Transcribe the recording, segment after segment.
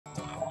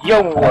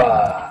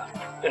Yawwa,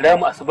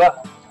 rama asuba,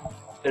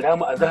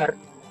 rama azhar,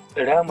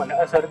 rama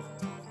la'asar,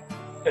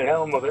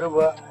 rama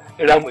magariba,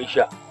 rama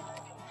isha.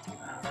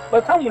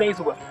 Ba samu na yi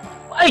su ba.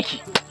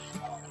 Aiki.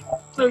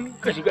 Sun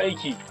ka shiga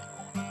aiki.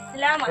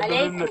 Salamu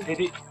alaikum. Sai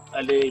dai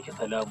alaikum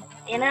salamu.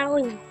 Ina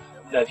wuni?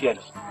 Lafiya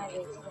ne.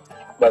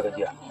 Ba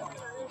gajiya.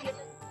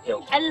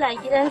 Yau. Allah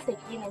gidan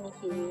Sakina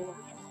nake nema.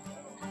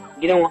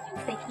 Gidan wa?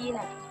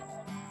 Sakina.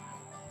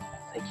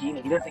 Sakina,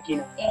 gidan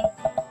Sakina? Eh.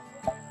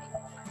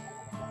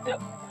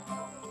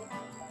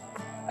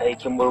 Ai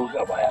kin baro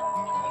a baya.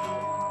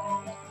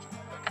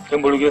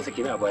 Kin baro gidan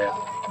Sakina a baya.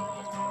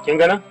 Kin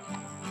ga nan?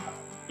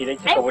 Idan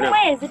kika bi nan. Ai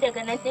kuma yanzu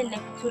daga nan din na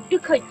fito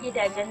dukkan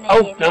gidajen nan.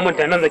 Au, na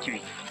manta nan zaki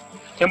bi.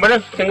 Kin bi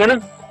nan? Kin ga nan?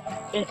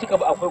 In kika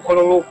ba akwai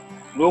kwararo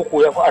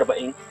loko ya fi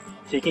 40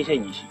 sai kin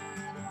shanye shi.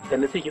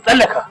 Sannan sai ki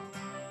tsallaka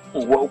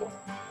unguwa uku.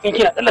 In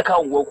kina tsallaka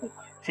unguwa uku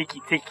sai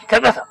ki ta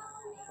kasa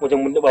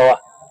wajen mundubawa.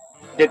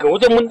 Daga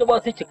wajen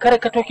mundubawa sai ki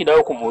karkato ki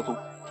dawo kumotso.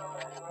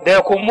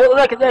 Daga kumotso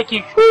za ki tsaya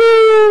ki shu.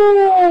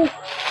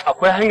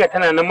 Akwai hanya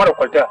tana nan mara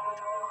kwalta.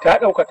 Ta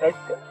dauka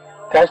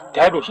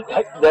ta doshi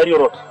Zaria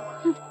Road.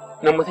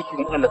 Nan ma sai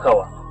ki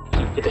tsallakawa.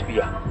 Ki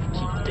tafiya.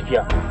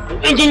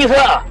 In kin yi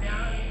sa'a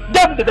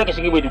dab da zaka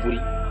shiga Maiduguri.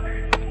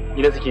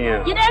 Gidan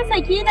Sakina. Gidan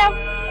Sakina.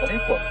 Kwarai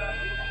kuwa.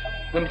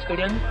 Mun ci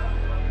kariya ne?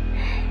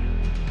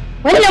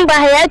 Wannan ba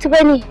Hayatu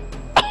bane.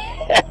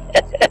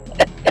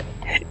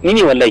 Ni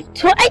ne wallahi.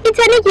 To ai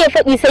ita nake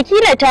faɗi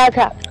Sakina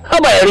taka. Ha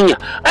ba yarinya.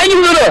 Ai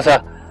ni zo da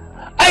wasa.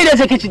 Ai da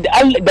sake ci da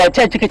Allah da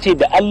ta kika ce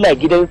da Allah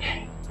gidan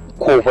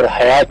kofar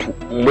Hayatu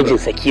mijin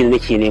Sakina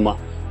nake nema.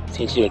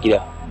 Sai ci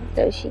gida.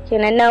 To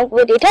shikenan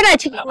nagode. Tana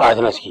ciki. A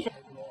tana ciki.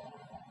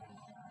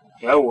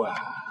 Yawwa.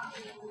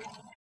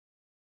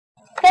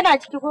 Tana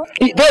ciki ko?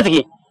 Tana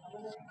ciki.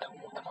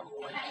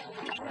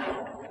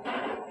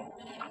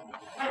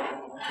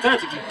 Tana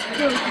ciki.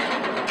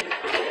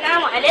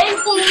 Salamu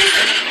alaikum.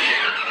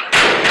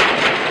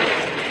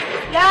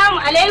 Salamu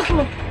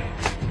alaikum.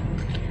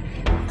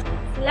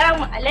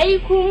 Salamu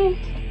alaikum.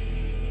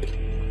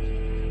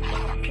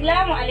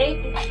 Salamu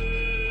alaikum.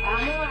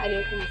 Assalamu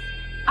alaikum.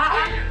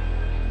 A'a.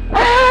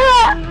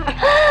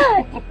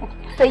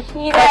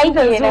 Sakina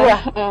ke zuwa.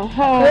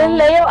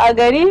 Lallai yau a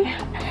gari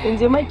in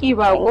ji maki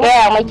bako.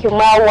 Gaya maki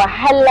ma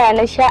wahala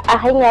na sha a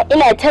hanya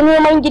ina ta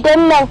neman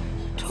gidan nan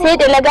sai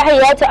da na ga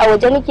Hayatu a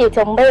waje nake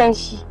tambayan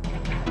shi.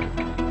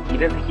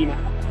 Gidan Sakina.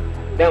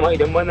 Dama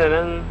idan bana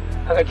nan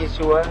haka ke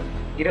cewa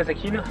gidan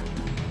Sakina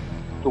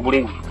to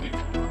gurin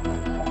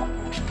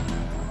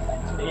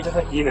da ita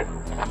Sakina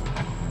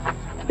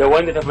da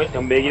wanda ta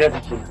tambaye gidan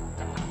Sakina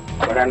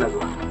bara na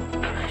zuwa.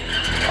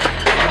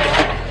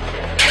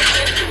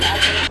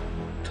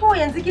 To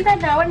yanzu gidan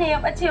nawa ne ya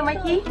bace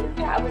maki?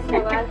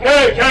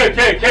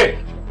 Ke!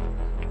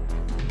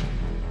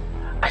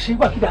 Ashe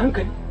ba ki da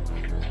hankali.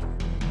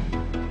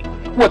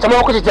 Wata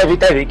ma kuka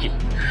tafi ki.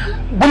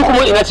 Bun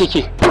kuma ina ce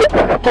ke?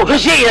 To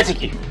gashi ina ce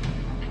ke?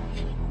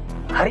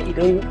 Har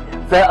idan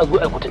za a zo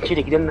a kwatance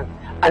da gidan nan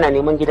ana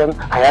neman gidan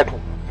Hayatu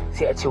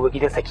sai a ce wa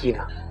gidan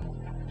Sakina.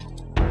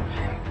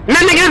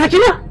 Nan ne gidan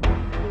Sakina?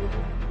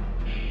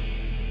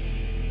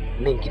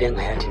 Nan gidan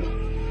Hayatu ne.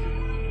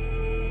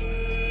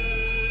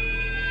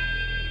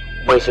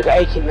 Ban shiga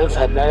aikin nan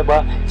sannan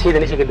ba sai da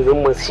na shiga da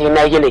zumman sai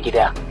na gina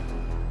gida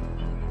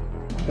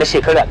na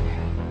shekara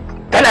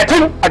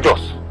 30 a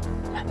Jos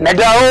na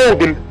dawo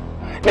bil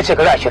na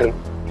shekara 20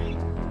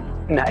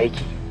 ina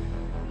aiki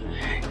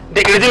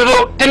da kirjin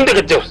zo tun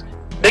daga Jos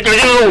da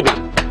kirjin zo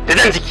da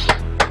zan ciki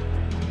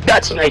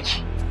da cikin aiki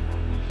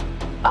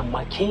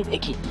amma ke da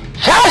ke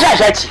sha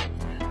ce sai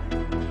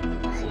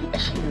a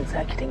shirin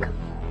zaki dinga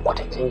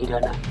kwatancin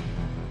gidana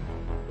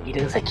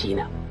gidan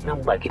Sakina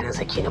nan ba gidan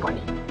Sakina ba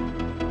ne.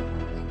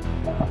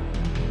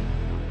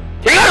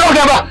 Ina da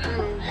wuta ba.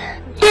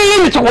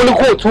 Yin mutum wani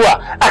kotuwa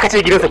aka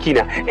ce gidan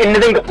Sakina in na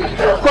dinga.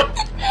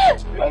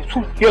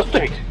 You're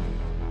stupid.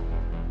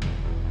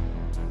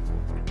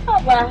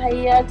 Ba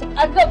Hayatu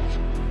aga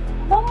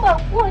mama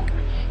ko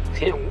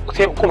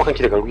sai kuma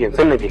kanki daga ruyan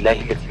sannan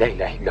billahi la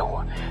ilaha illa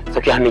huwa.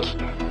 Saki hannunki.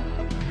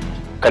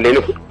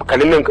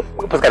 Kallin nan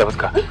fuska da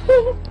fuska.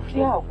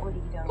 Ya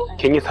hakuri da.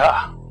 Kin yi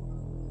sa'a.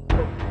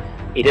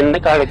 Idan na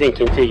ƙara jin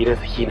kin ce gidan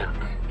Sakina.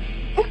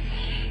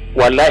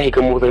 Wallahi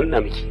kan mu zan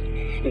ina miki.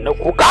 Na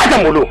ko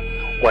kadan bulo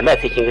wallahi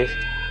sai kin gaishe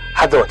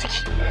hazawa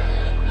ciki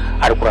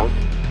alquran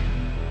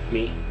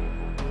me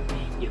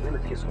yanzu na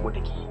sai su mu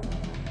dake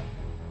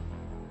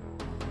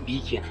bi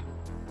kenan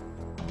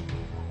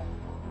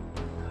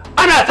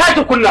ana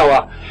sake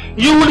kunnawa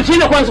you will see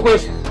the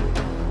consequences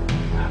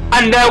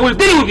and I will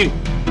deal with you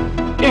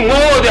in one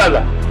way or the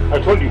other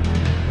I told you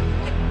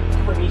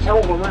ba ni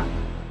shawo ba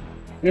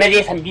na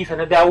je san bisa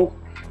na dawo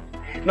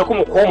na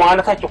kuma komawa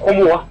na sake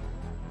komowa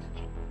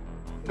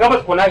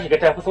gabas ko na shiga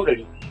ta fi sau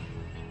 100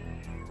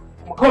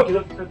 kuma kawai ki zo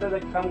ki san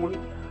ki samu wani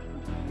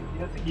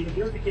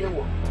gidan Sakina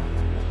mu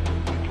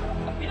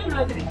idan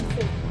na da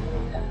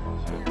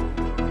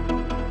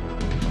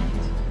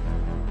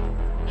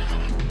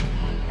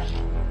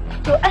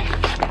to ai